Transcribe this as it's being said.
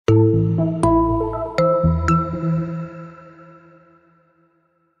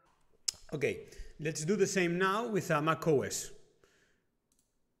Okay, let's do the same now with a macOS.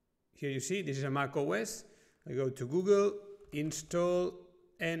 Here you see, this is a macOS. I go to Google, install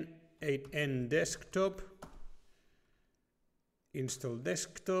N8N desktop, install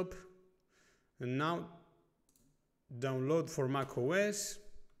desktop, and now download for macOS.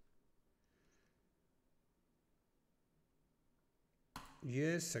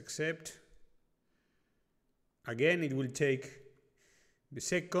 Yes, accept. Again, it will take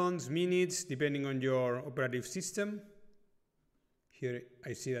seconds, minutes, depending on your operative system. Here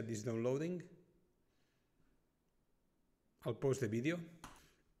I see that it's downloading. I'll pause the video.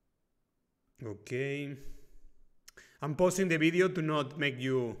 Okay. I'm pausing the video to not make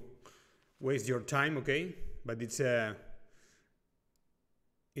you waste your time, okay? But it's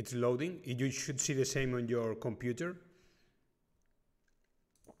loading. You should see the same on your computer.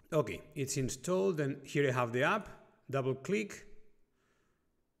 Okay, it's installed, and here I have the app. Double click.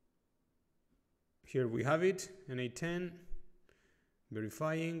 Here we have it, N8N,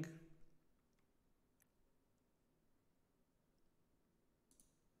 verifying.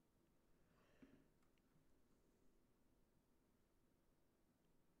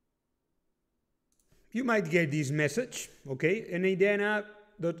 You might get this message, okay?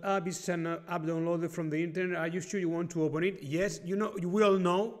 N8N.app is an app downloaded from the internet. Are you sure you want to open it? Yes, you will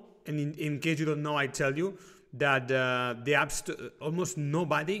know, and in case you don't know, I tell you that the apps, almost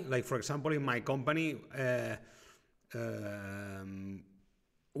nobody, like for example in my company,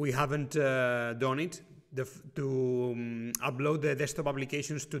 we haven't done it to upload the desktop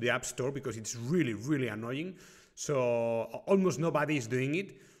applications to the App Store because it's really, really annoying. So almost nobody is doing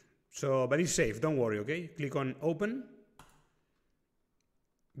it. So, but it's safe, don't worry, okay? Click on open.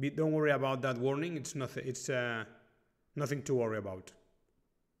 Don't worry about that warning. It's nothing to worry about.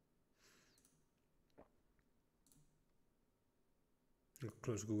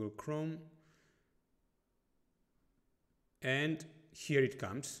 Close Google Chrome. And here it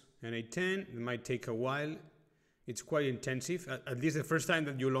comes. N8N, it might take a while. It's quite intensive. At least the first time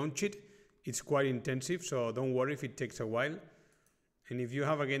that you launch it, it's quite intensive. So don't worry if it takes a while. And if you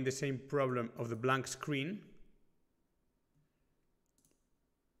have again the same problem of the blank screen,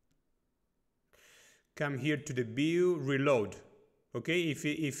 come here to the view, reload. Okay, if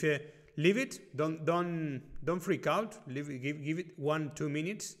leave it, don't freak out. Give it 1-2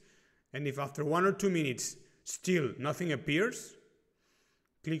 minutes, and if after 1 or 2 minutes still nothing appears,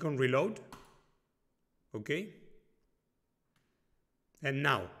 click on reload. Okay. And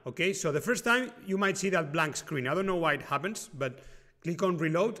now, okay, so the first time you might see that blank screen. I don't know why it happens, but click on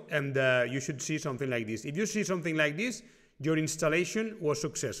reload and you should see something like this. If you see something like this, your installation was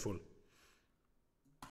successful.